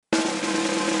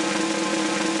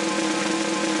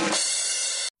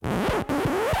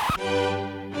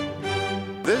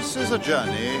This is a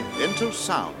journey into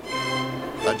sound.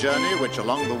 A journey which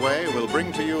along the way will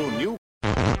bring to you new...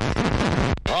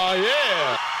 Oh,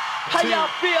 yeah! How y'all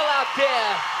feel out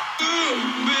there?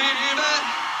 Baby!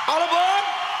 All aboard?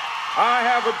 I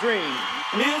have a dream.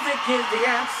 Music is the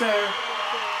answer.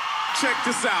 Check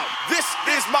this out. This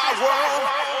is my world.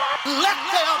 Let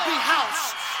there be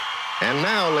house. And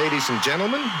now, ladies and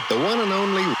gentlemen, the one and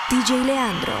only DJ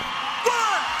Leandro. 1,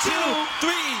 2,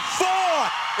 3, 4.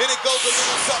 And it goes a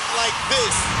little something like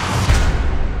this.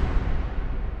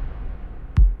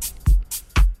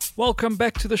 Welcome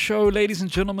back to the show, ladies and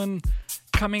gentlemen.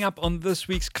 Coming up on this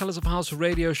week's Colors of House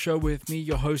radio show with me,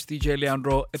 your host, DJ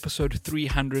Leandro, episode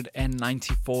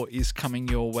 394 is coming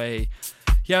your way.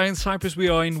 Here in Cyprus, we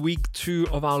are in week 2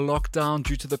 of our lockdown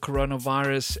due to the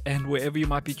coronavirus, and wherever you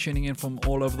might be tuning in from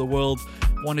all over the world,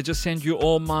 I want to just send you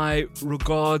all my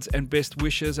regards and best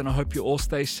wishes, and I hope you all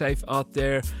stay safe out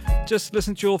there. Just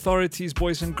listen to your authorities,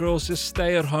 boys and girls. Just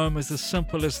stay at home. It's as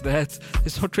simple as that.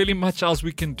 There's not really much else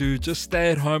we can do. Just stay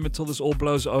at home until this all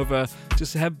blows over.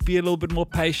 Just be a little bit more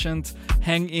patient.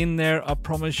 Hang in there. I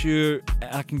promise you,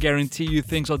 I can guarantee you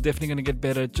things are definitely going to get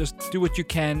better. Just do what you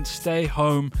can. Stay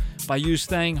home. By you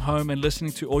staying home and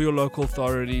listening to all your local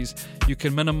authorities, you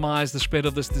can minimize the spread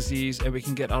of this disease and we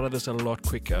can get out of this a lot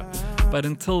quicker. But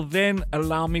until then,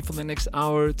 allow me for the next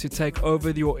hour to take over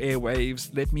your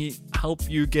airwaves. Let me help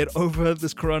you get over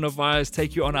this coronavirus,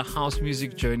 take you on a house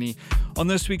music journey. On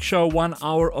this week's show, 1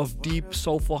 hour of deep,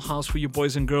 soulful house for you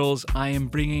boys and girls. I am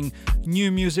bringing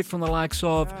new music from the likes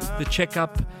of The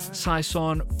Checkup,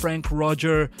 Saison, Frank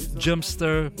Roger,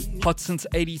 Jimpster, Hot Since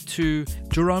 82,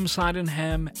 Jerome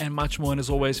Sydenham, and much more. And as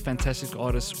always, fantastic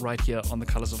artists right here on the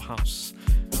Colors of House.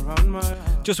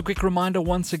 Just a quick reminder,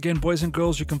 once again, boys and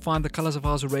girls, you can find the Colors of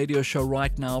House radio show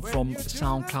right now from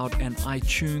SoundCloud and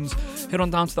iTunes. Head on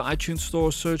down to the iTunes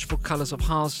store, search for Colors of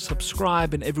House,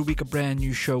 subscribe, and every week a brand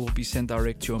new show will be sent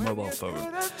direct to your mobile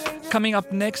phone. Coming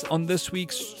up next on this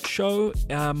week's show,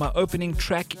 my opening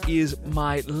track is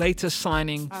my latest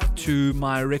signing to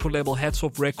my record label Hats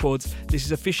Off Records. This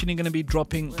is officially going to be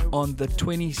dropping on the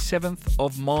 27th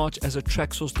of March as a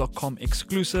Tracksource.com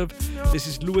exclusive. This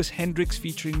is Hendricks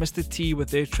featuring Mr.Tee with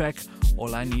their track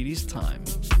All I Need Is Time.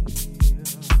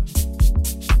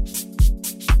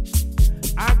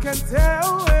 I can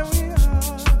tell where we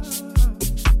are,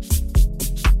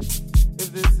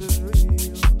 if this is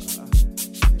real.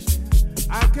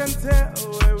 I can tell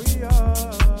where we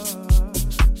are,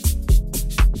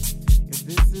 if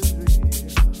this is real.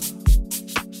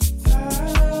 Time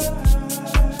is all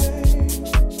I need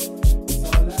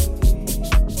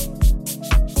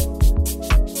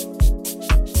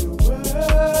to work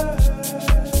it out.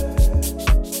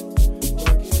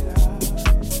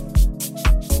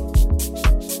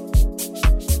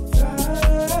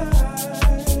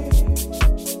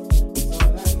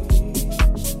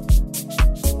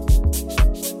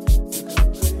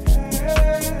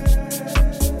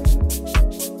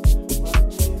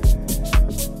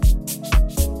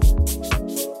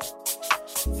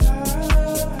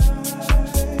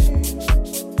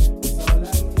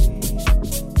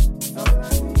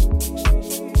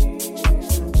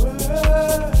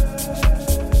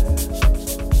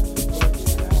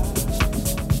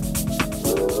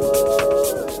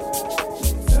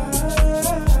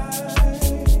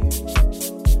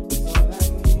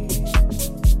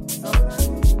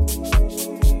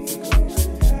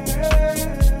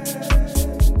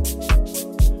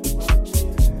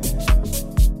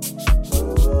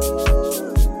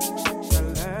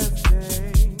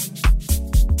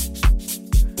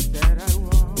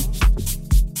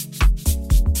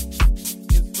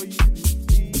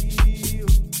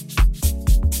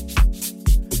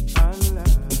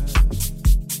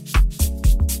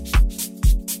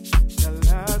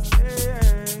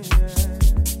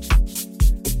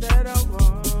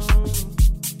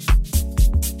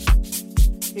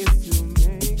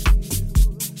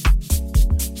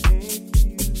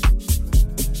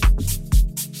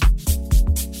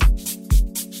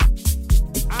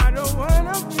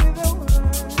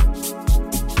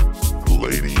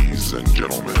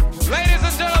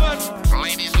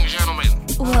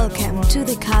 Welcome to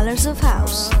the Colors of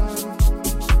House.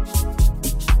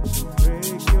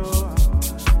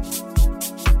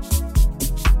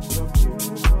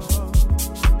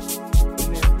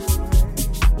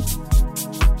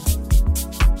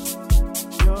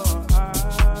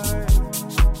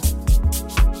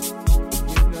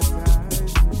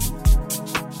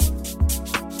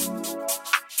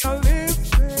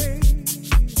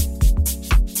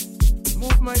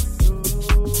 My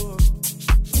soul,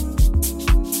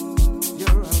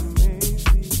 you're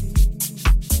amazing.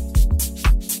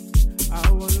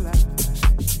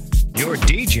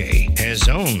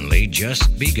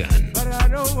 just begun. But I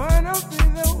don't wanna be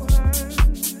the one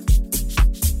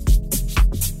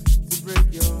to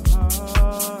break your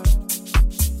heart.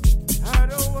 I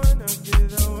don't wanna be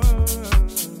the one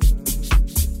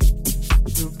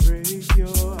to break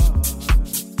your heart.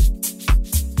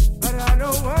 But I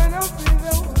don't wanna be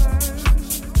the one.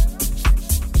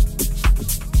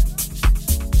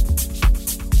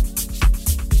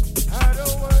 I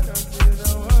don't wanna be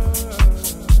the one.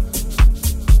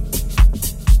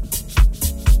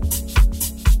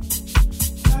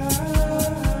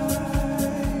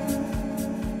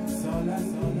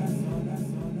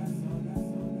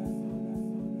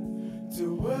 To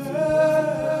work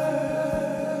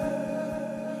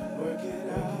it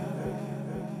out.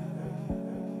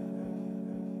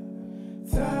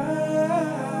 Time,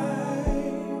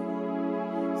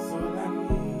 all I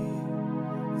need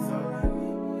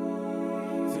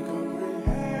to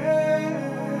comprehend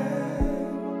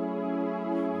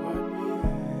what we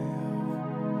have.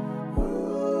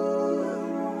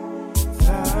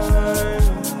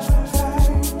 Time, all I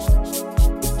need.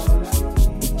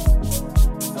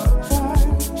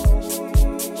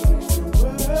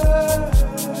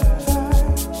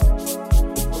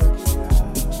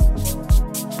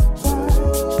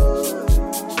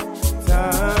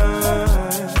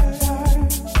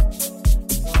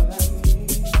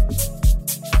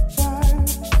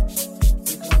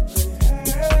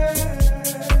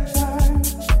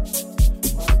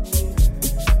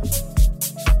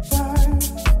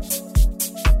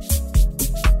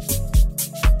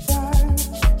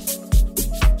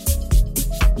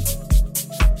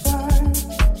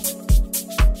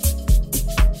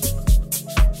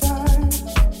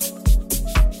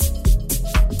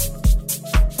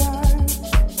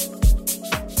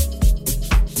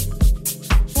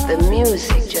 The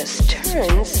music just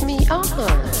turns me on.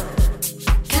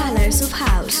 Colors of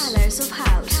House. Colors of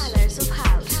House. Colors of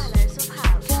House. Colors of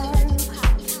House. Colors of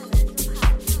House.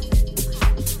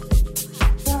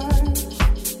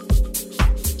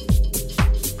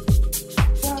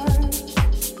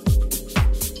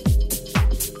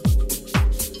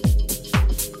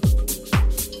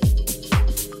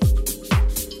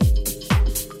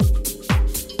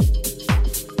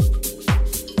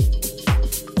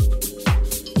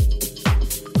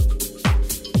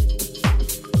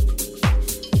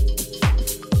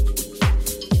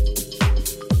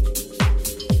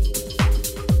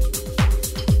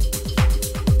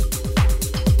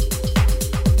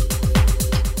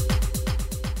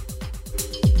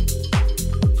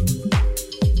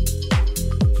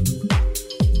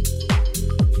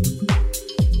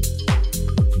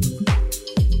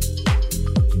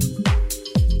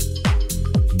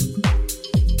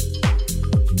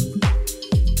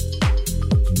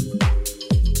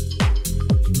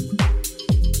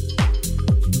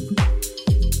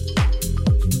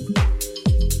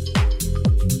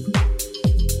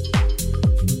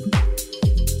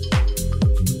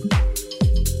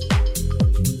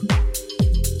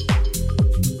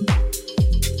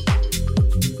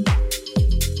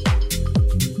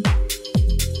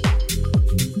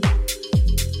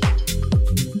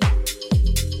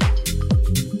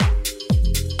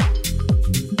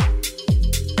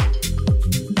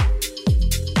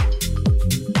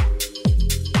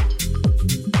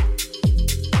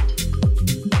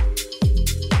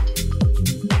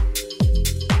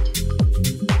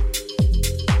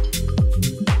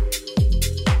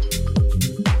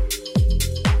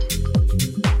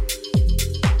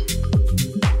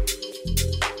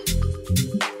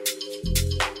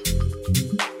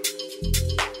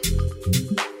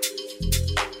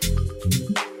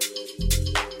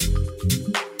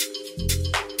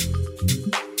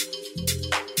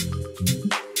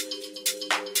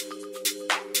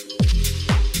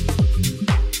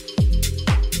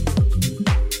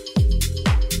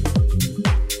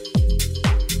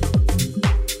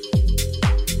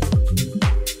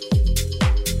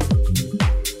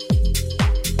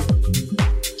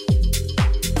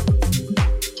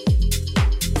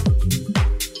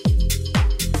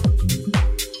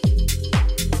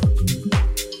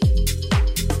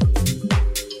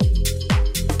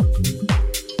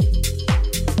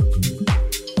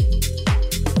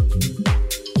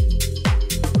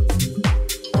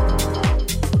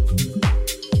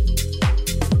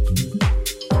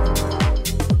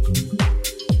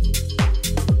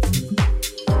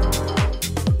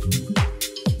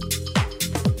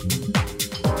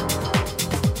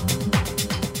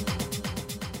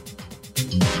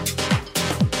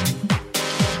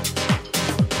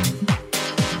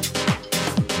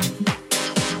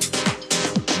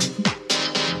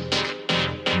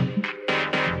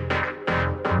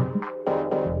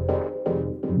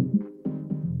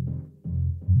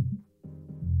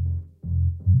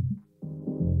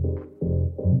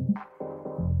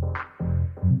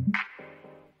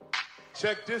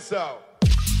 Check this out.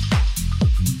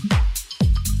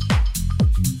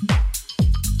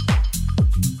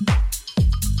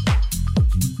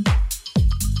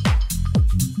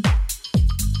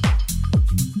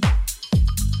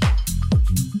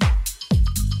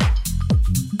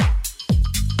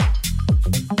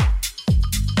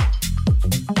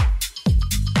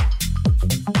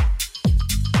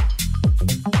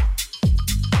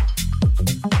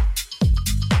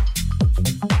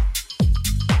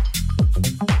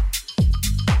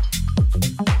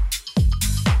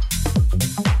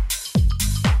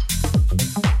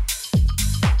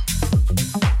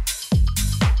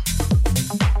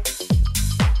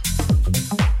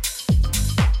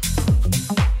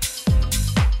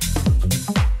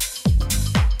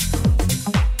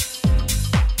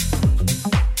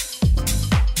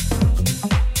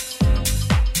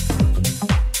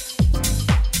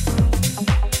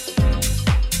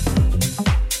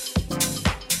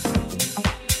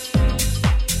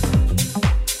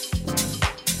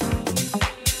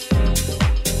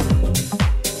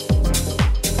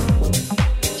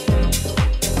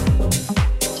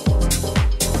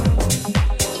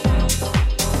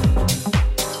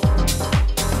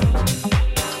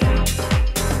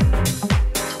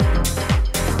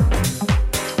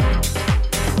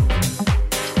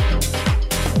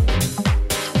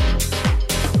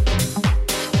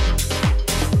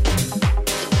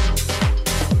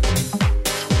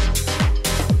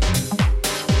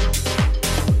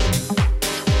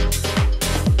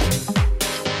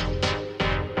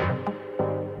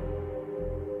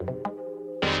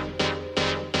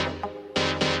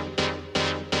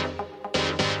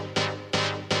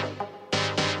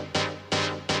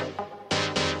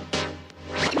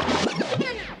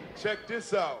 Check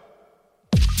this out.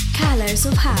 Colors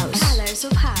of House. Colors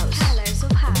of House. Colors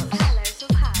of House. Colors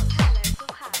of House. Colors of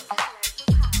House.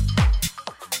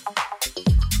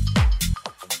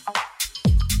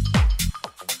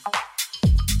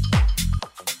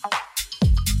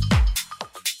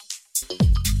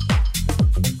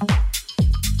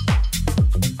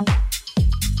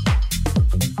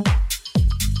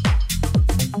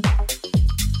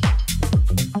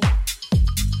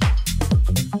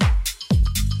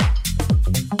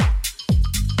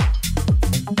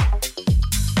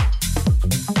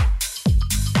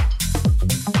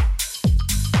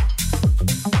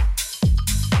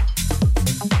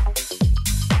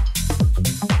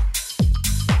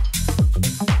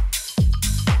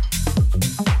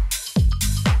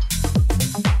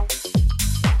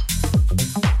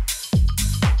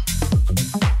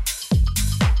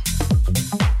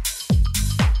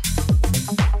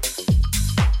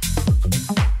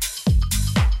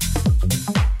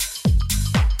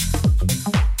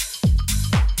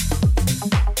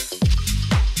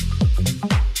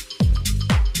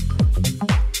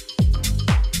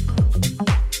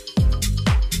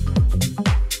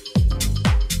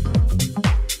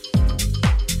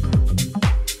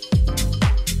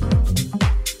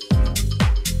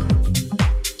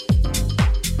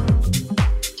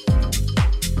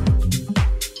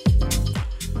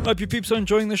 Hope you peeps are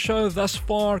enjoying the show thus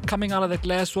far. Coming out of that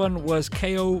last one was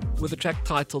Coeo with a track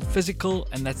titled Physical,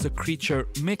 and that's the Creature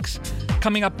mix.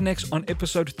 Coming up next on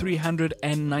episode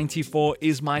 394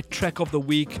 is my track of the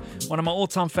week, one of my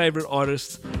all-time favorite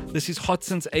artists. This is Hot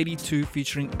Since 82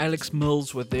 featuring Alex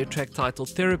Mills with their track titled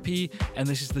Therapy, and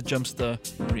this is the Jimpster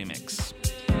remix.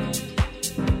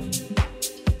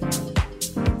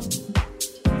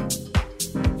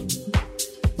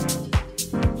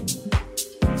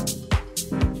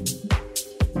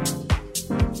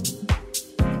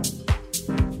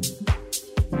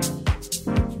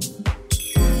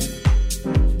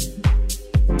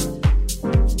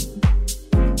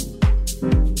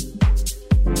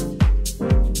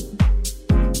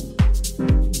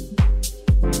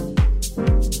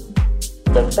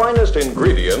 The finest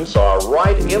ingredients are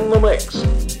right in the mix.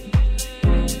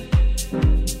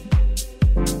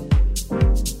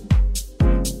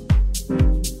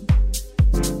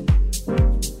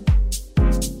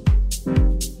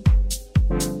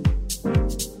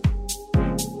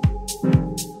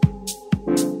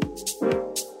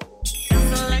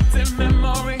 Selective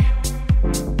memory,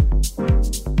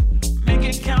 make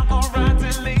it count or ride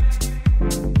delete.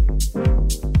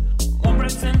 Won't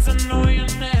pretend to know your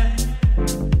name.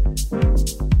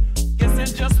 Guess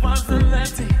it just wasn't that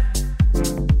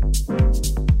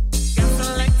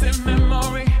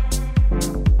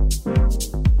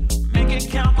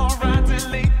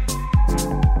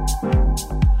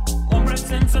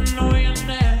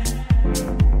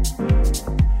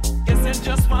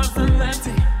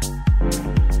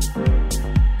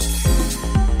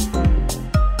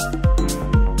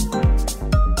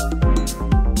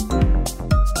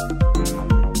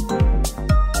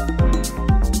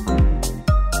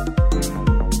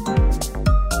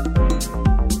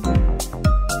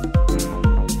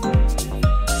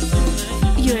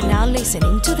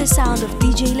the sound of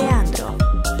DJ Leandro.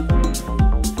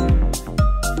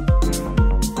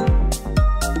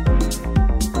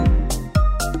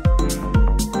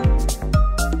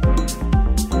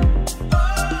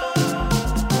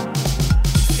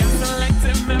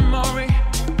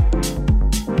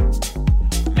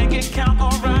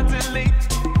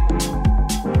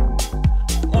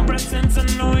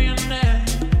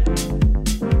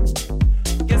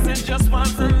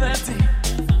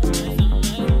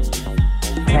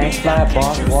 Fly,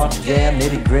 boss, walk, jam,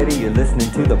 nitty gritty. You're listening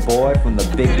to the boy from the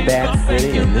big bad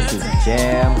city, and this is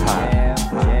Jam High.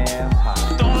 Jam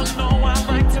High. Don't know I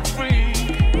like to freak.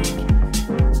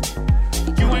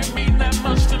 You ain't mean that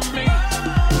much to me.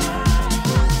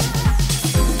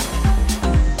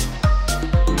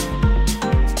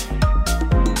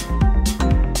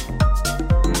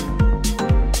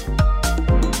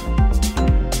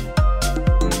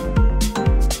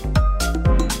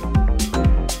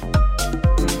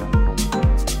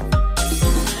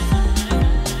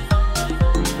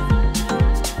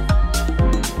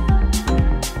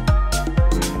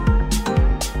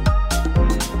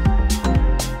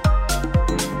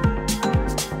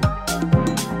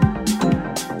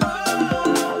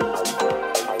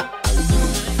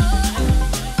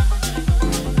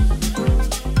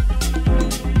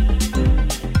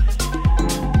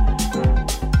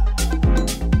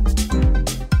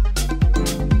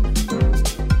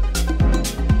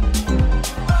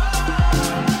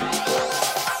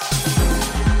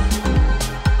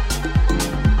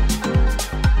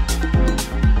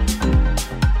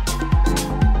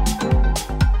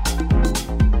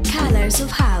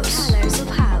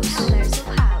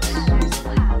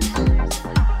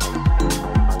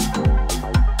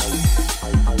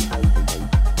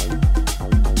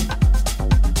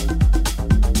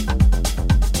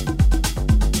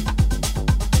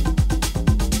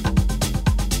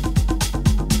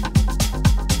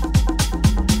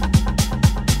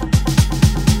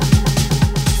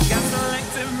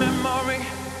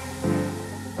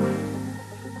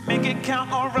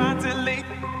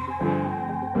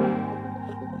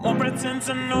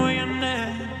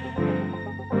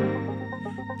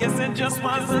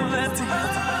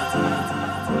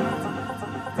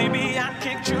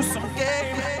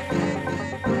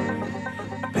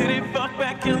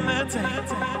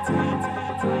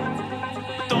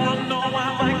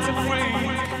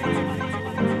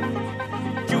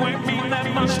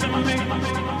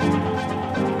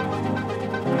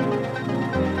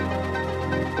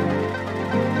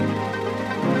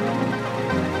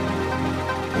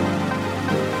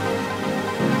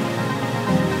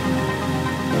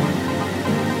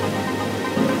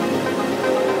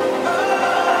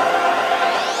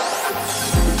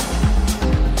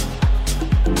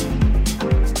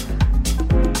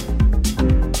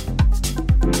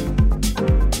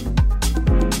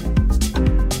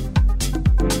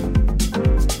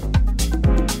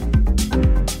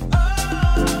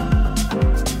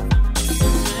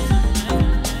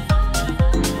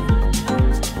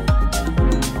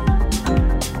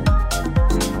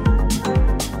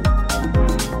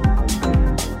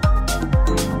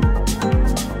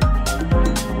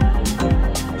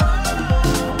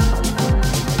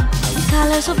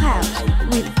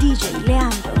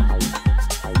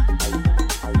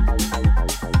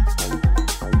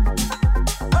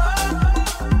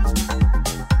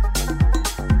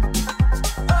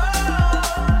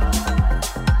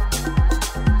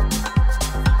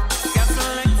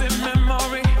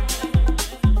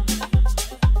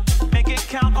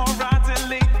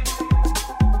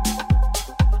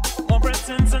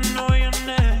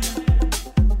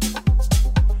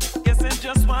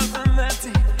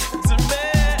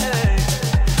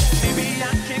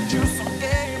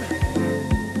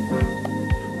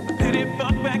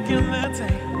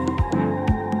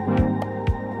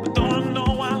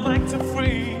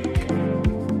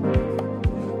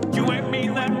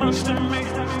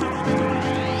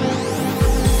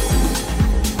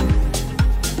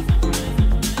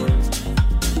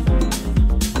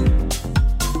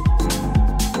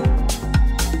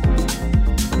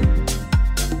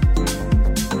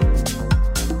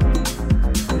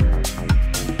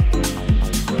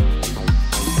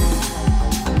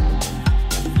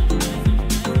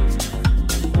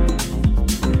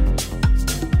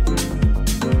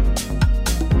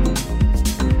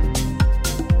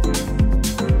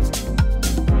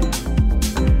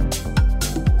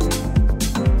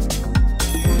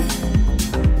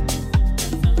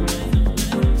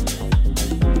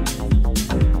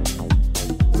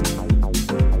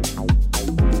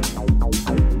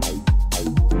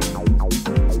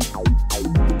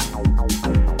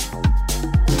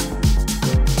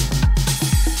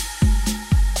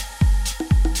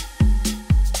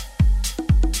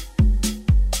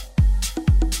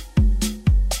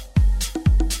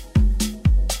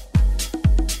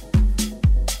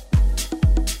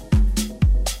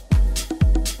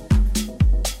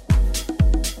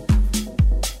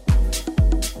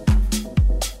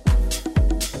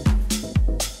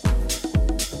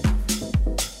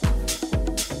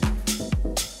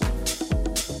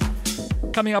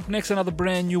 Coming up next, another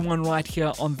brand new one right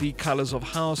here on the Colors of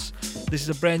House. This is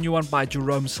a brand new one by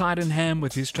Jerome Sydenham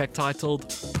with his track titled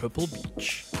Purple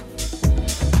Beach.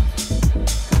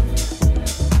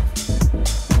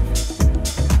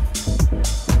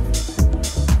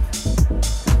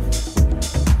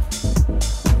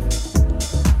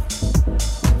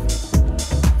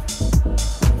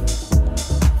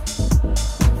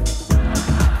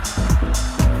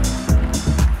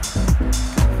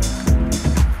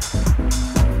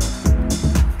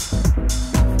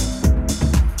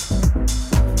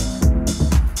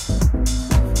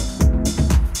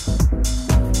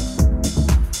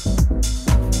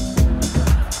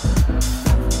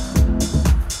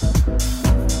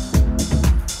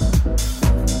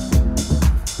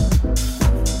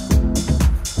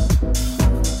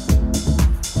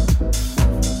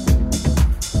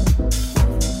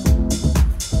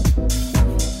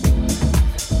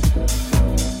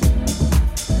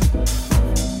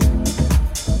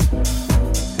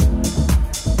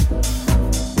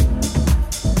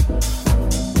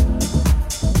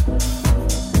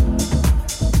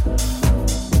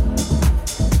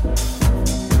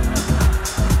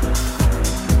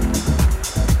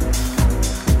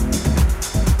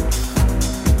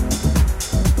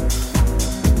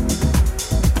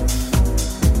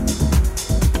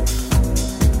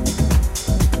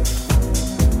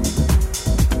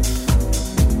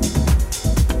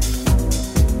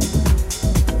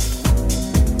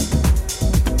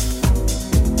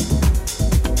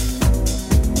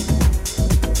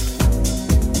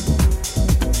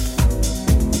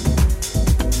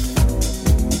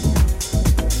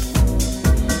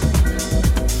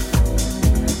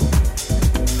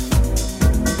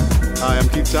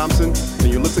 Thompson,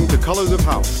 and you're listening to Colors of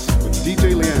House with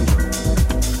DJ Leandro.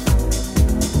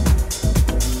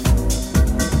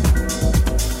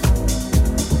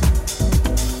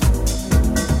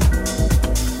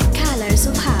 Colors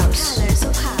of House. Colors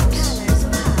of House. Colors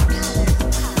of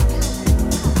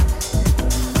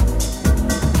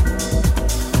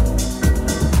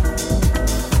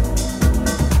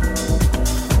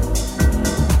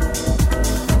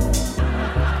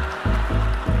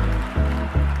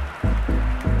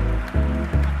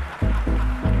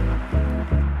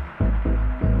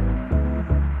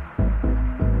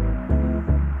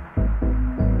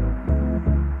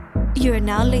You are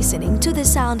now listening to the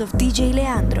sound of DJ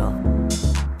Leandro.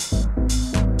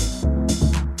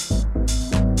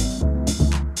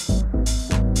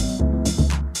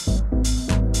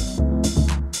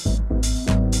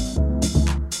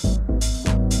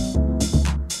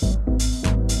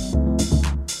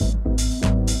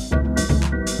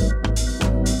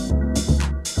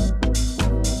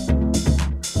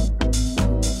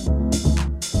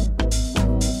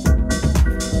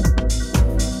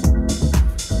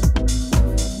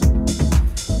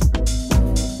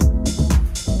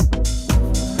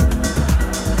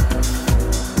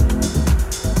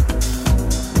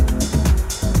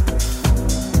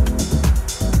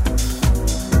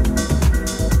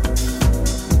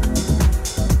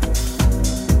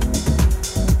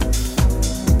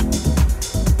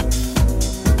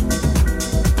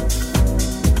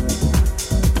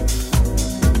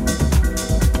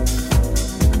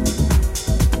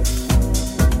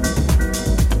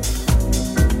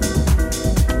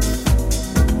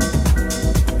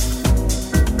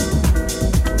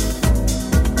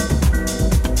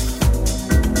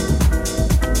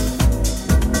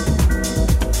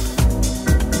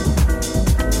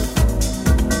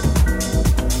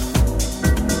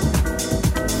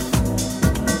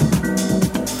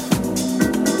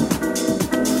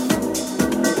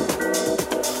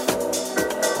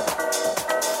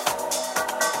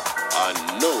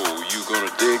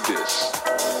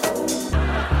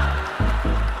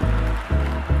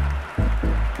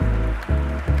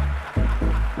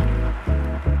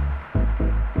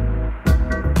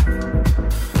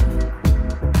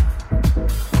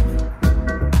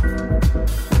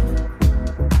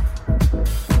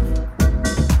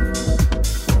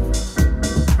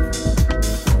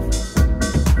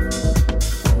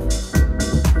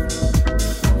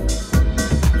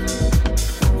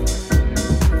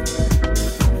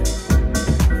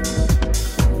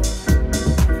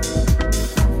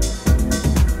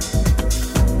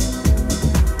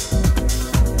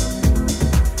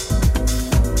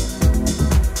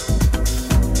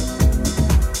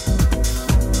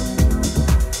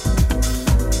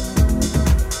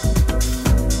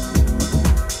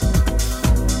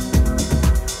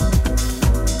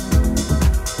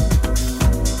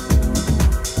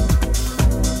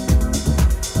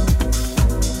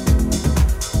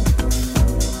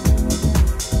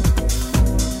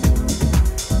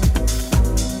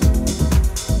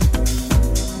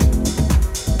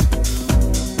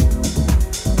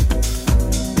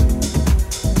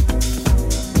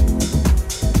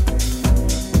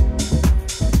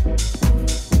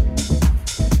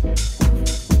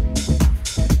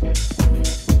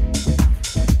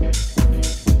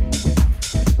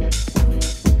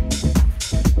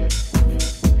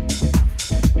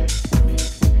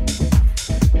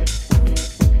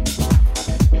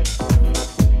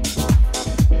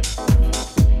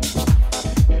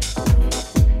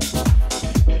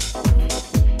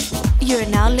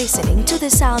 now listening to the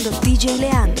sound of DJ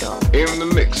Leandro. In the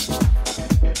mix.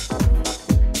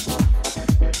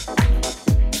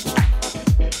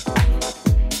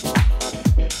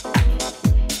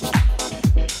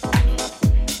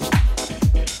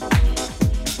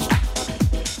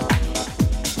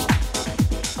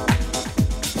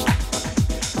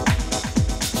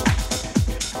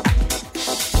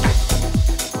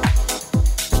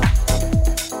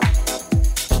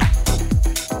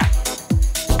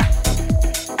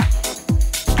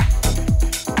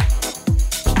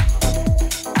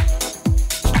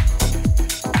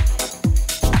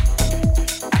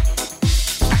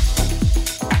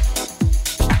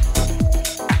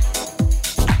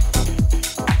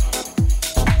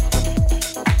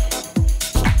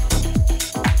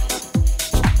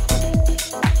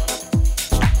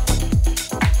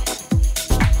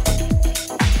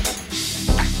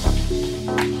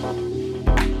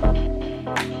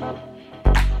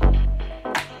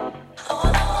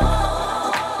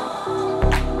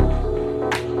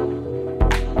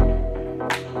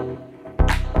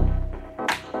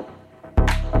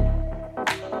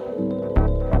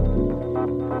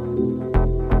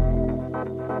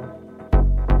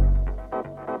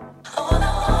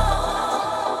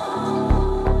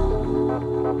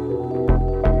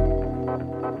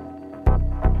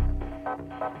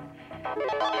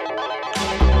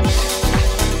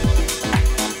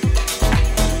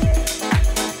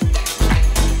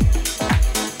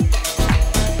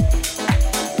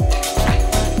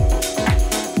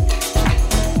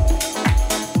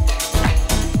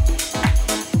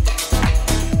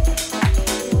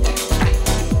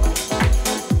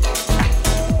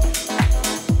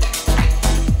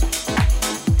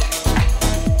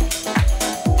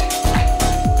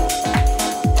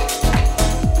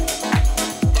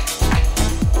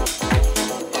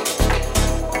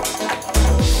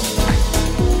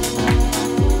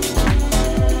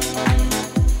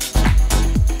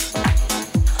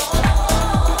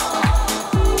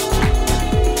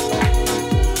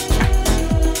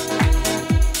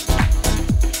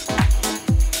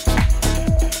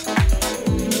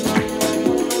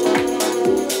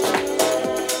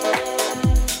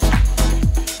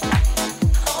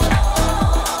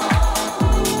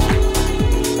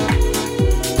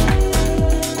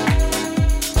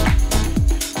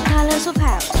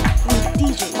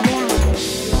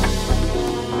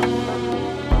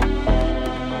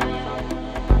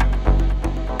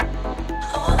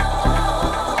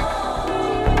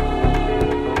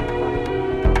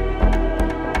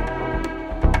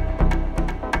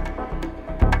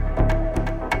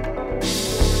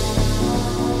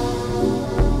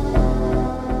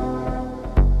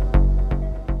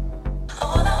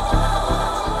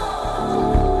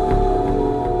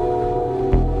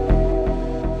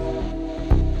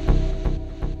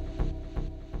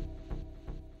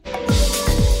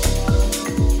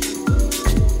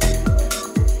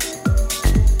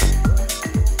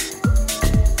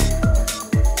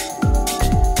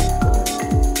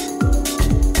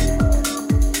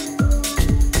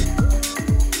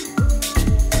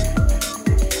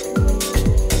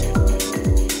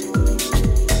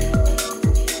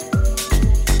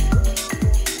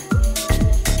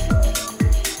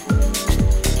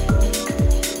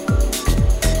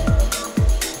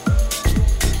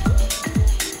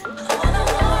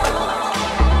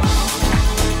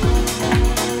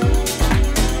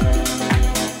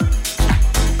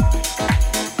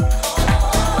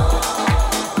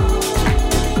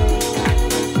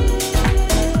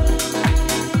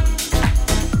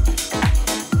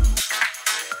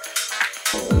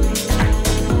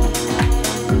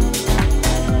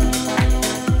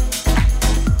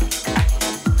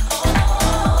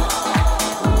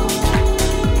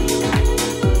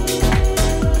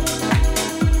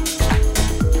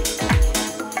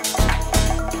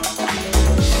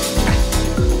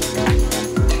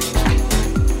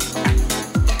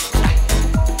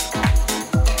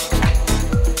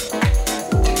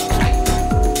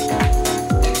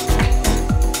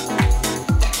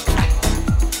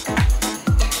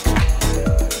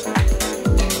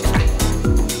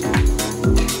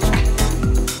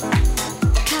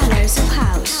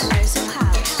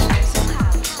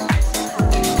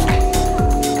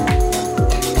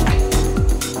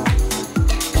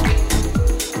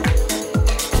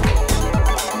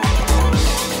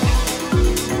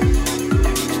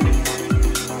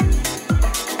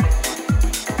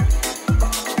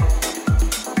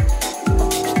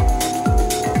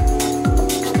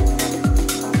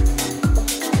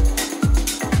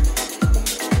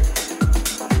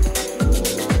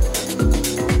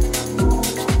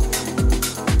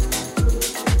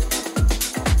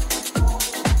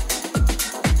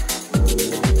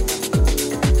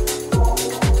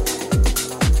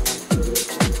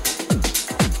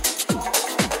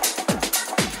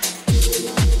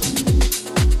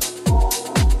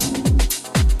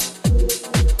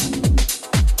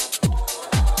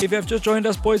 If you have just joined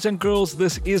us, boys and girls,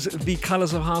 this is the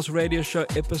Colors of House radio show,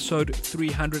 episode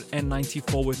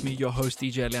 394 with me, your host,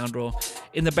 DJ Leandro.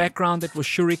 In the background, that was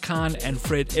Shur-i-kan and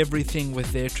Fred Everything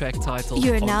with their track titled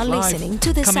You're now Live. listening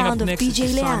to the Coming sound up of next DJ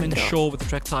is Simon Leandro. Shaw with the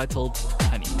track titled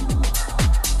Honey.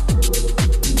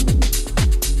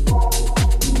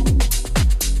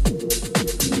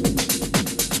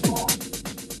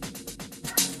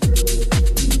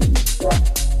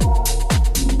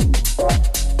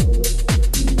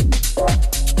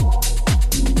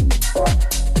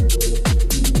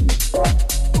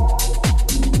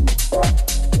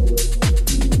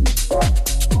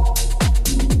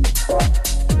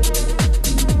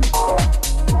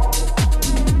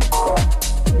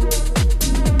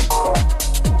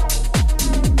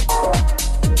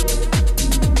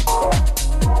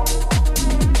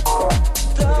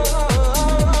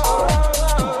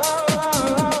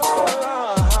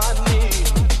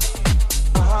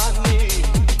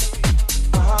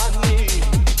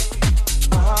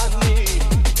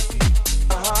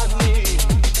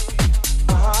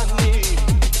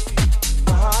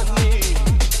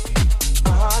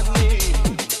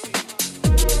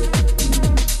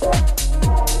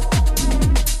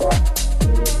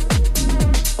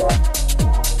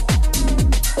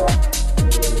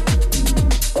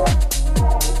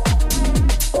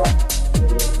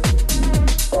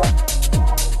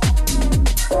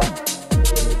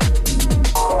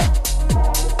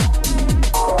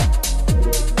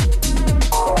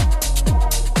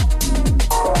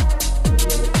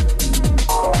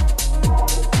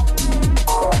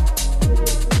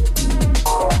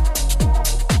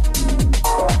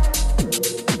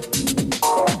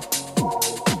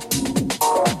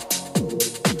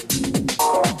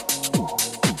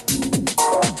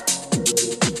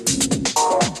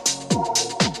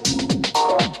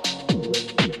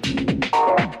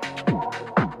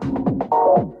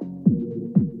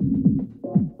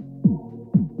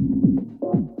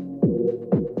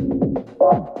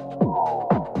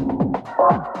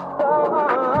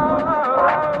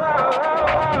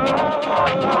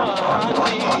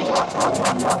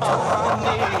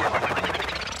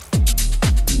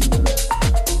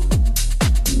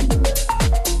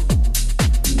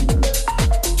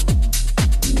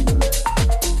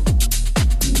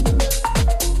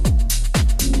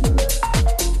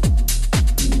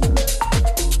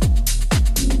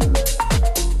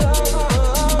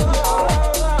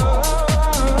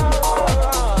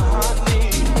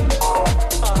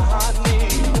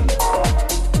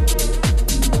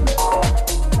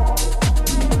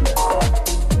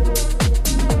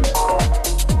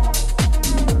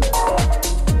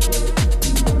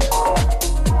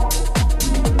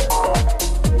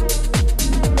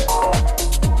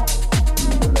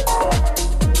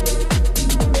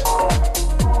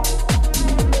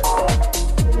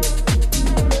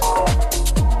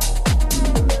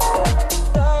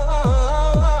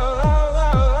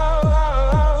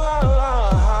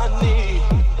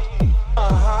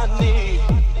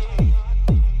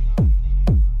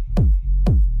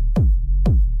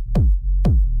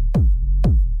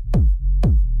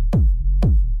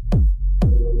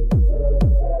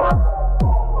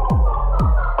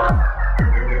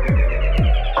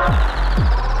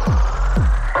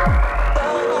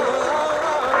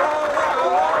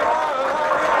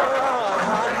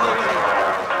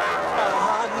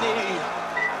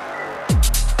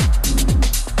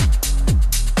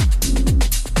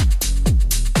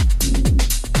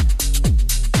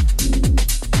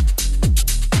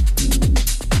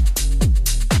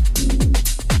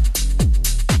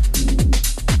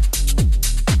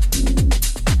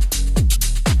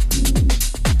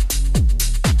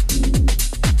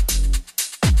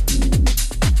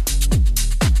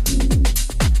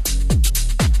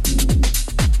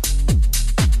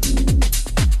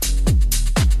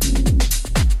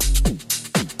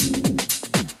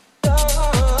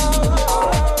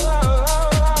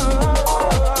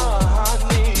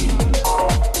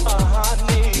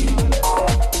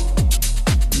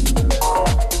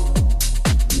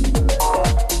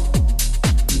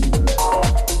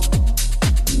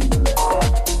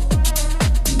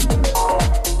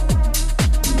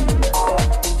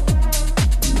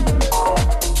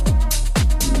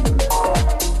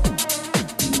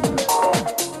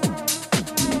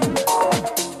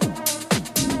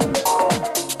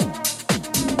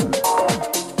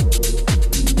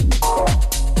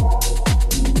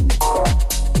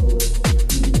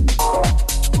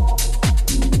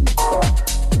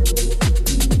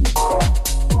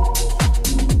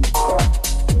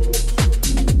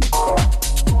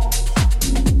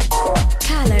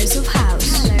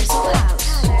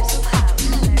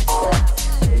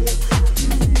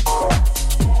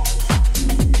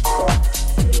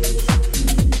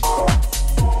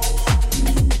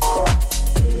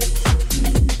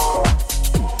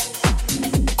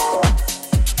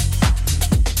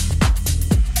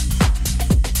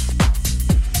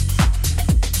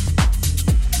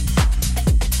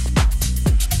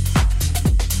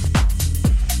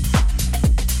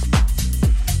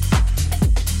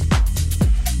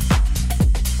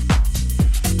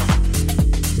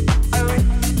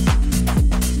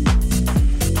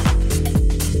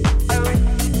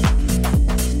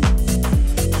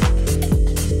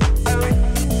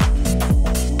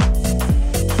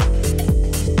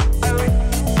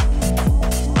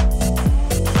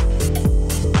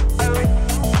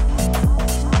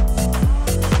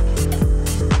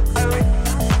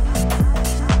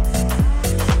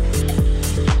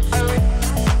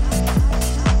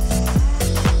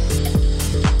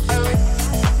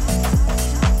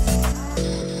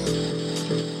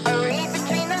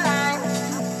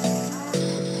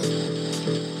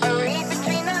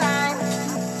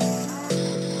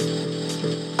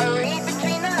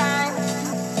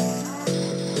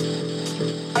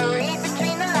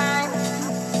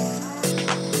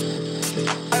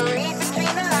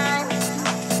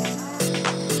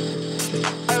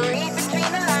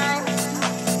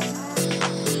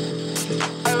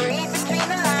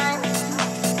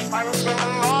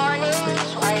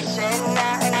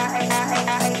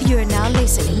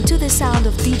 sound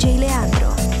of DJ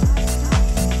Leandro.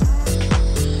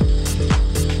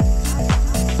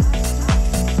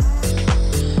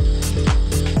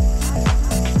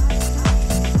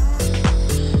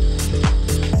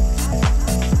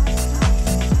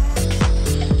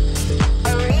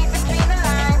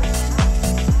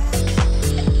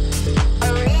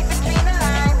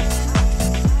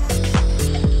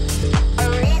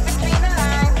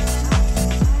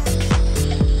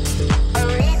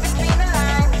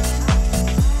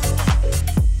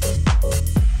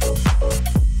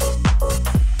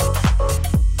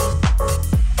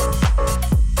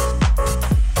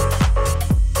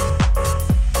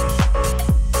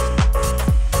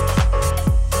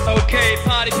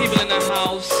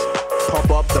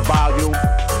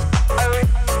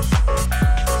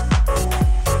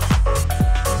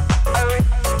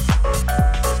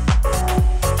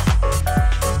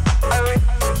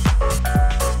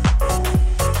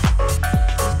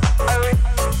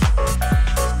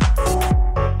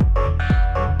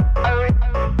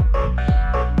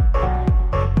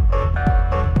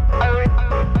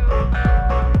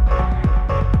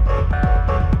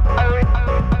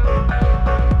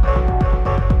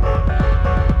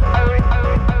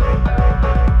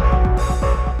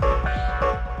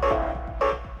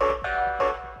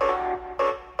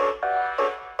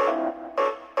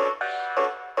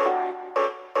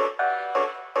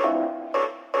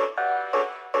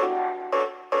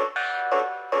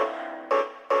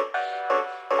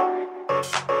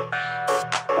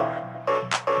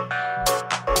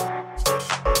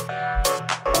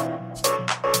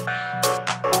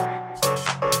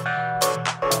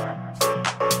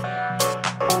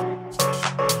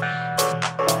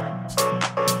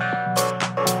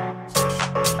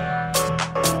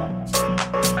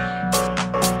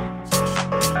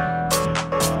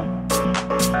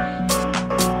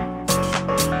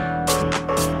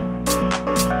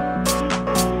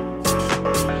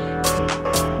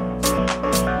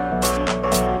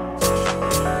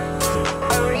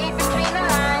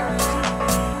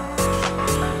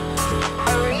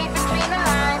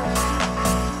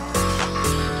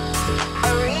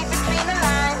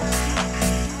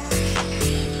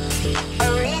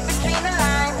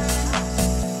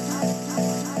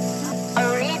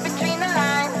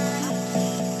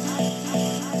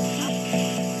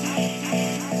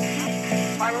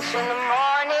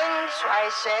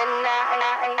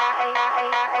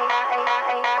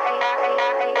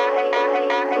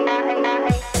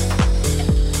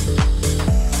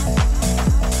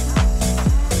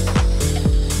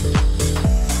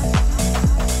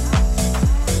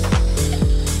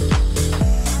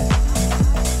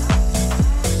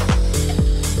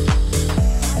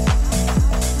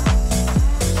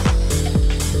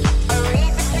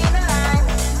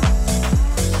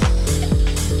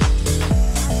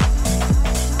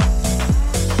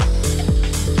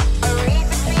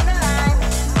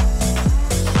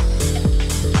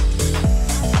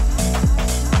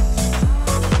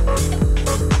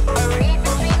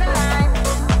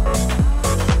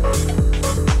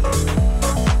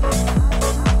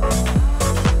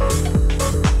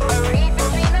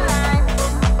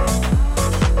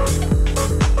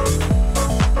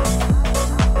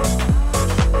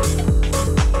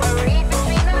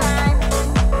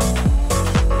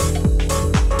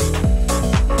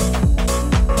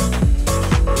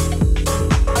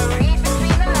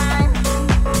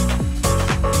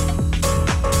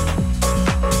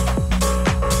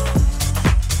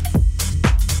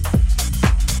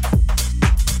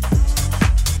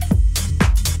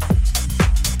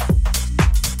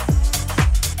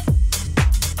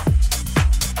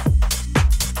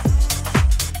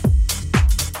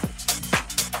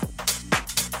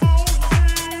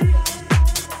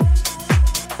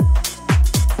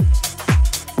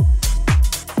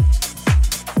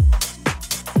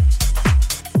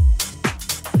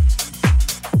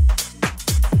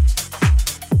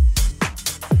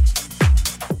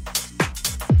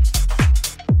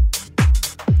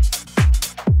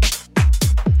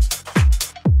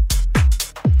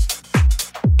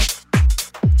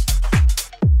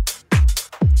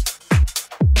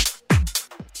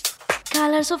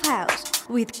 Colors of House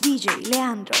with DJ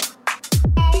Leandro.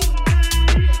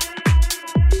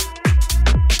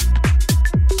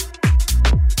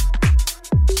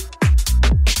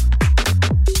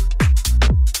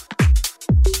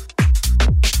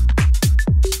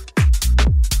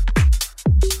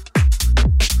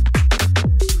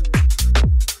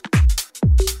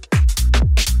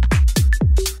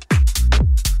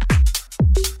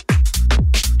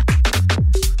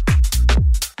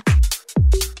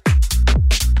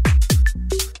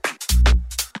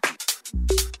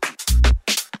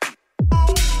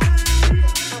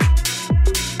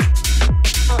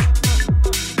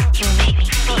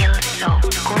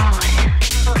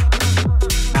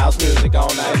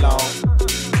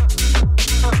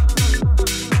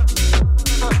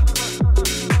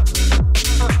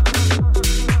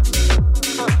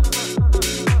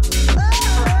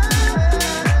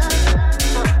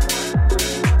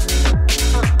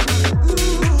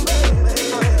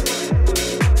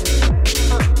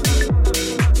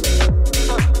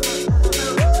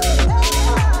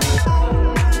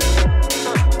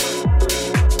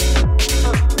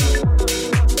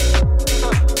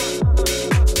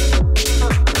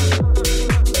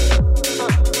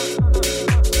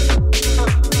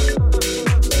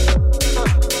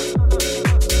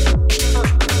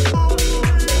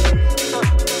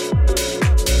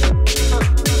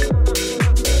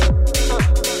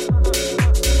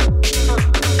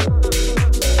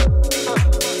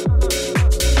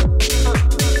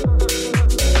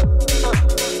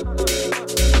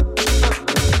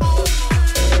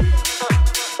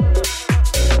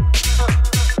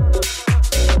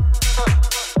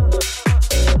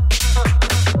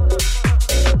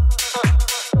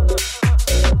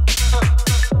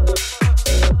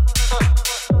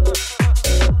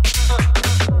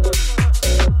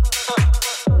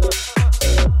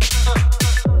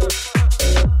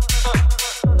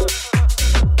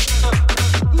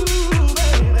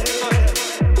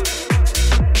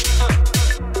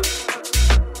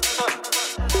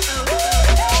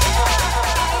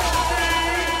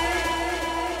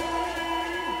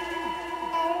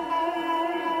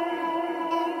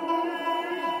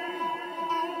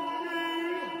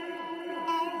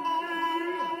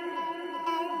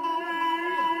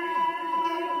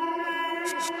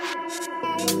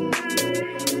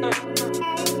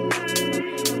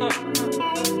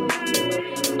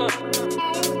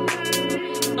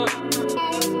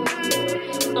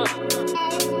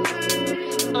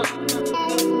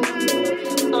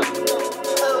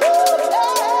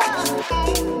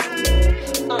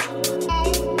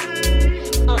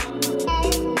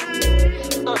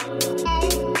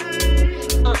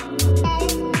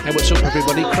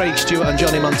 and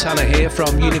Johnny Montana here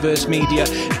from Universe Media,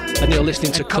 and you're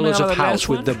listening to Colours of House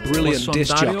with the brilliant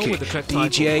disc jockey,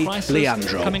 DJ Crises.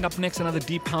 Leandro. Coming up next, another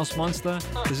Deep House monster.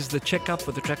 This is the Checkup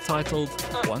with the track titled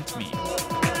Want Me.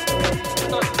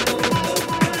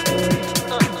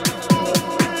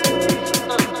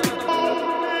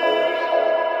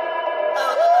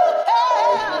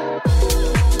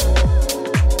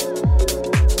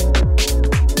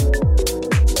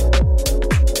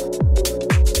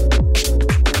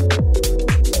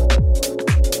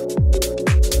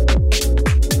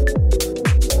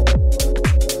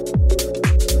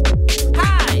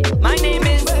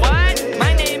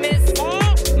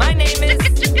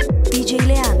 DJ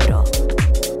Leandro.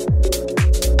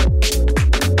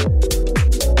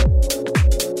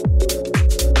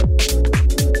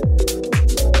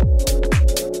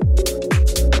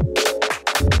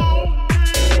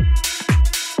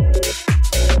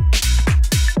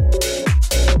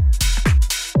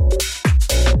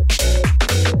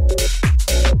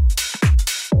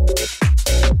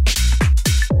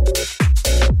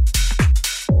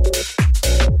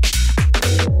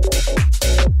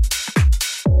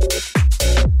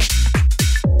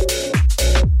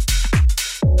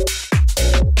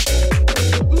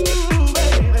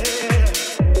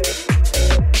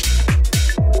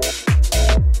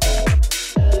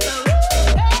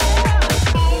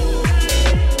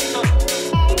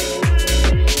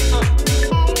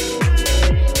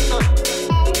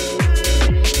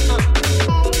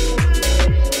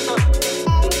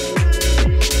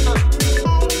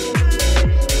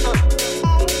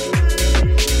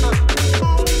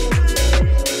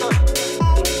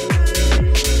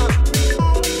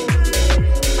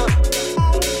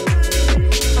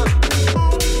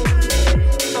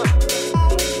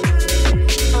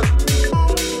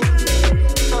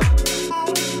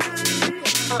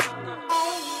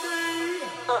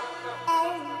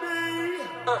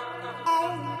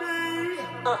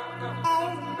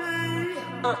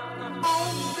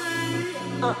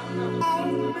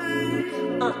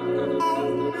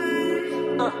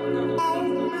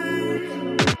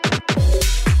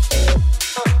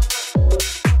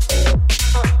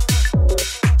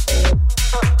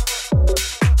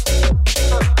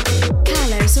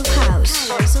 Colors of House.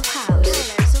 Colors of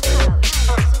House.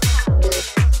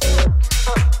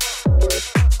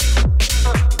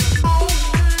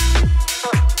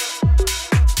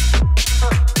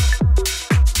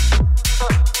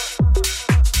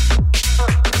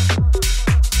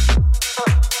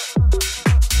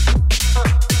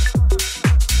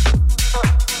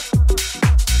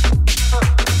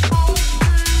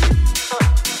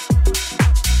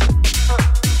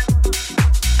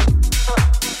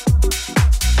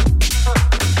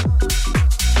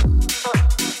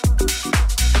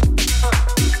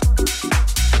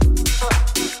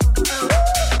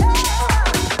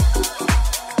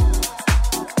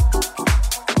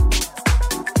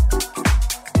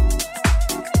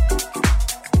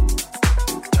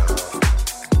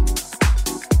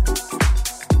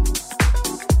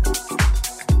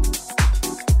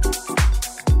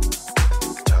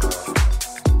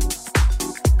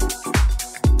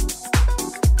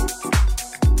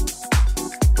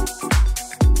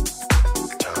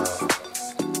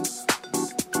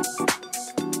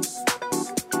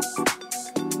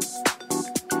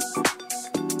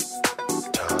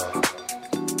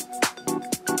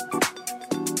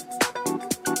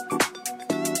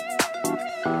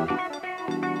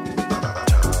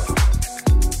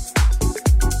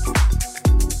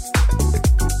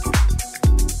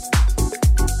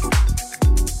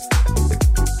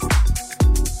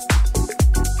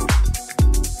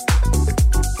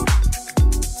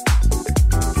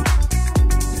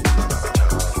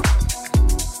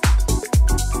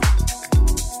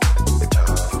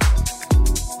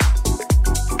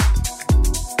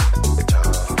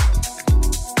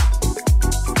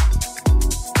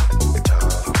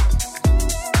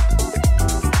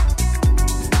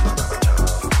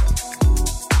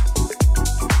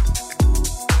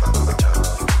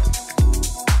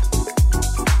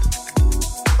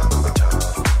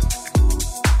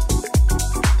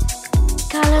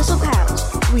 Colors of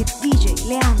House with DJ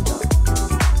Leandro.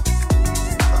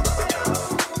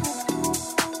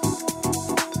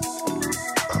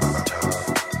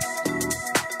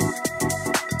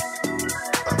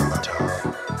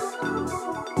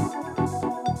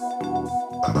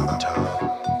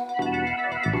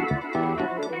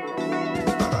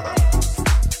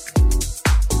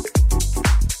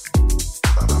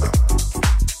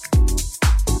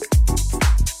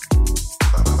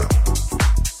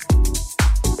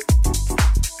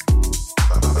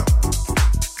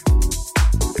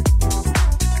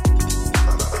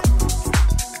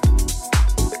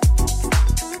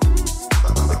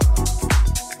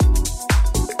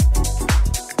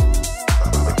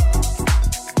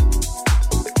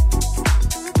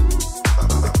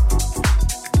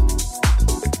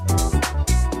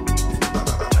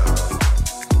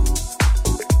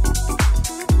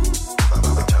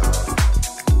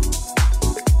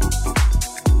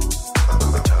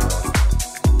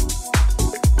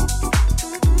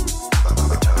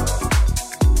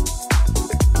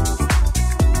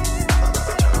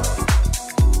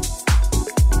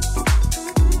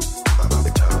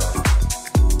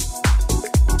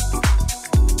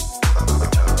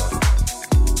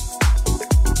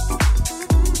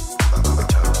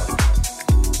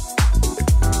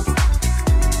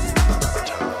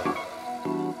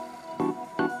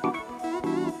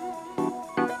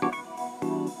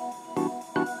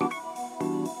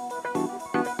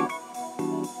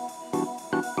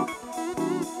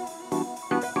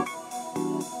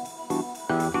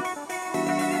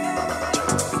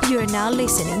 You're now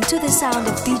listening to the sound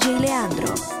of DJ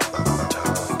Leandro.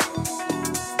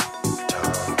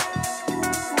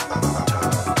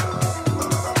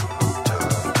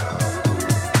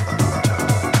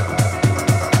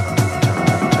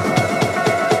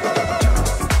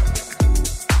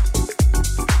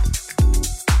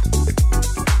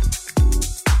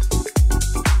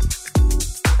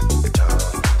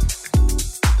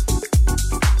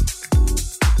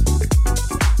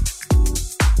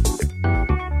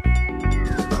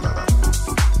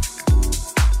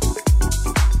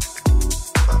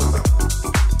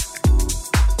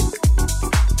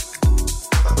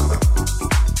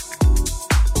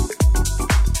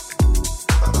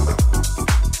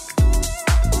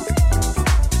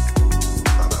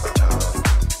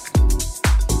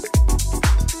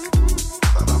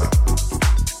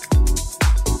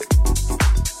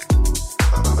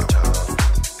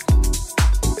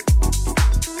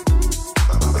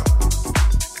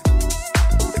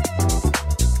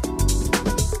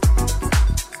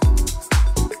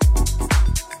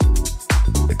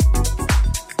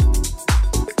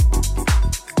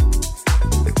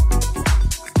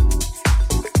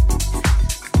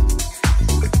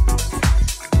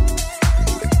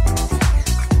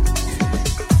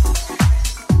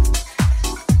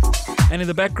 And in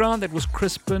the background, that was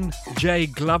Crispin J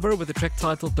Glover with the track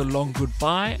titled The Long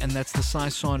Goodbye, and that's the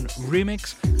Saison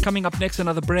remix. Coming up next,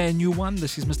 another brand new one.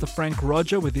 This is Mr. Frank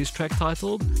Roger with his track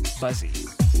titled Buzzy.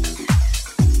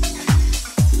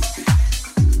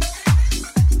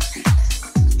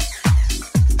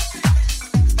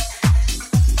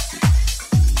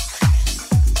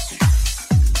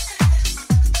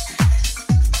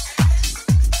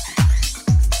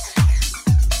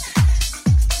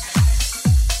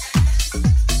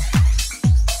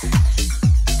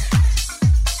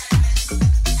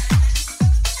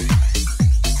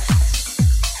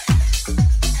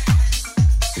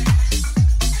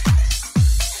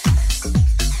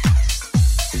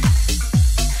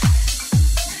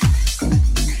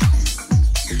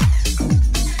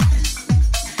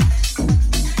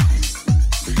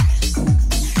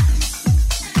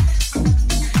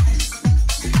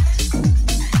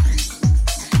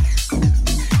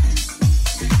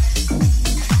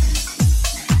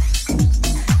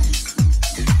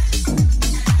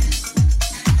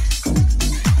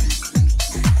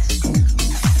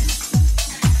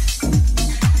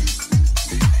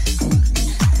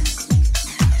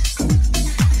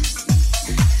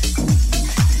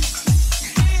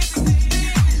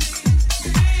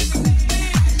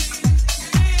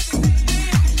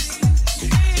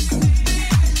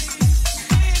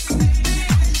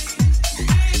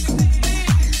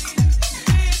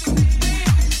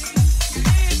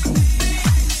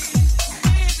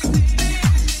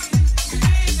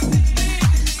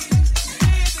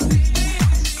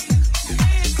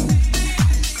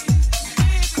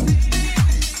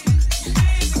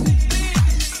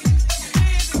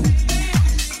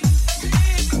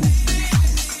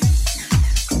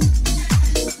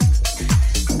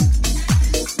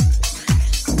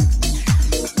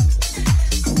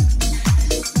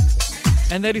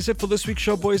 And that is it for this week's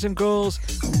show, boys and girls.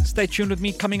 Stay tuned with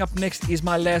me. Coming up next is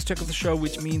my last track of the show,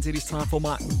 which means it is time for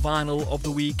my vinyl of the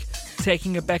week.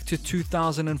 Taking it back to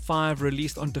 2005,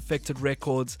 released on Defected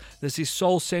Records. This is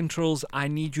Soul Central's I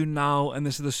Need You Now, and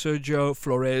this is the Sergio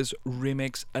Flores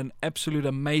remix. An absolute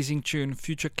amazing tune,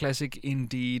 future classic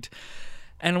indeed.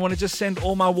 And I want to just send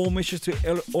all my warm wishes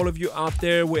to all of you out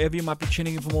there, wherever you might be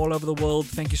tuning in from all over the world.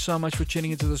 Thank you so much for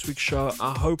tuning into this week's show.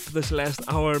 I hope this last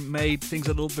hour made things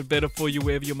a little bit better for you,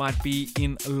 wherever you might be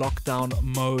in lockdown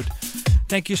mode.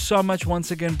 Thank you so much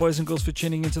once again, boys and girls, for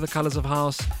tuning into the Colors of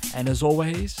House. And as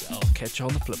always, I'll catch you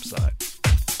on the flip side.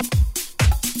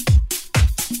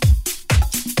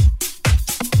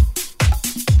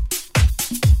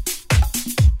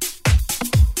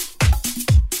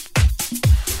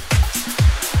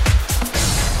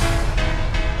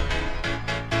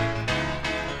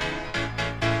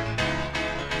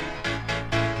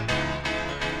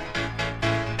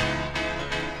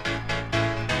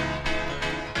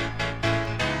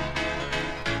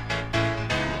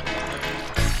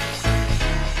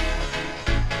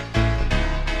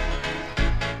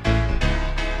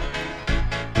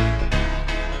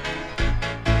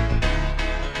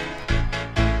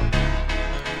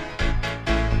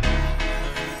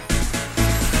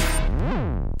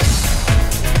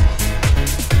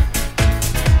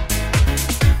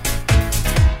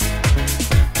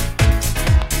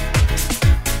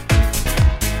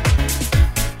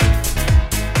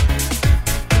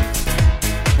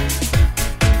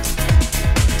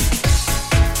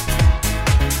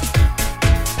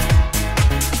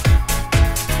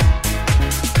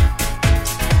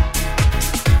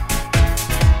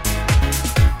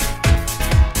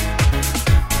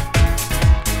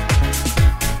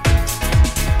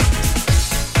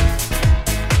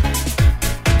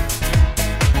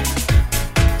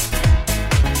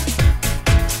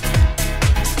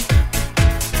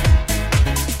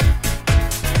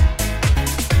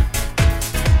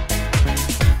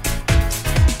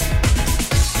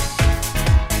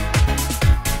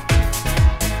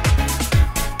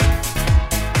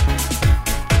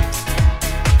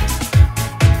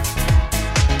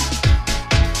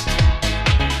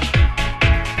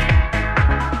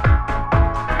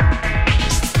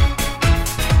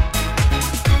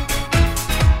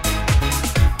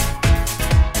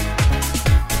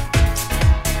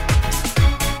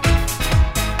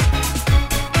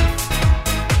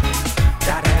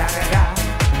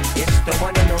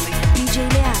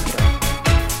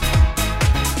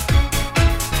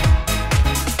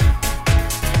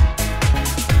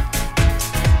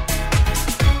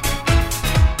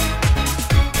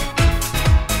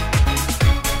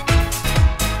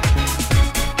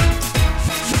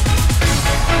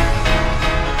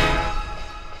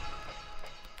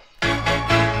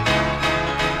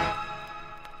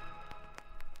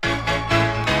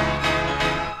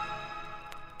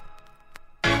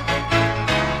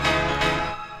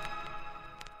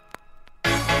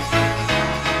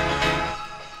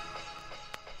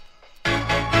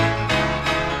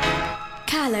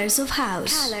 Colors of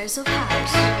House. Colors of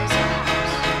House. Colors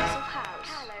of House.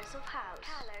 Colors of House.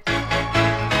 Colors of House.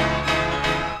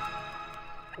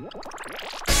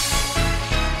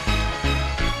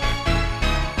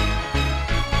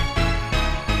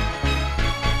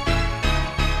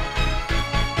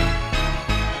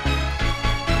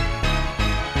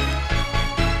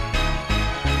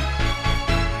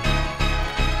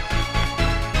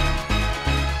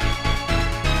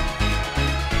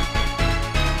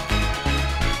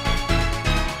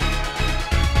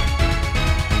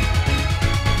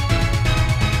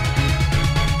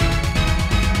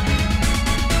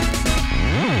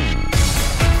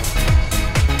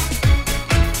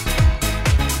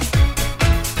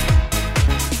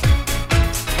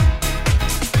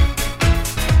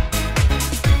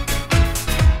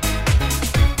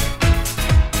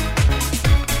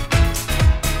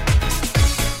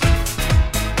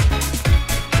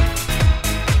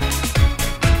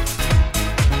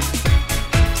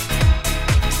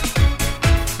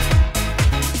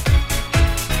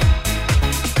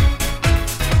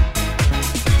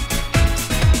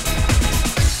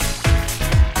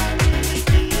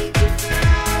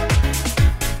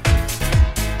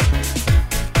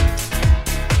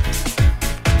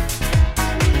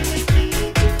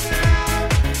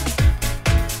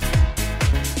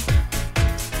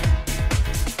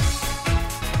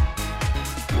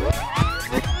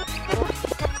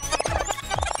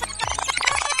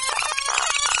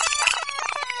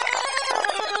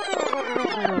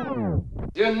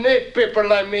 You need people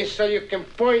like me so you can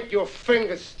point your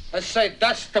fingers and say,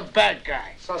 that's the bad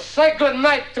guy. So say good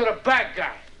night to the bad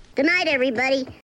guy. Good night, everybody.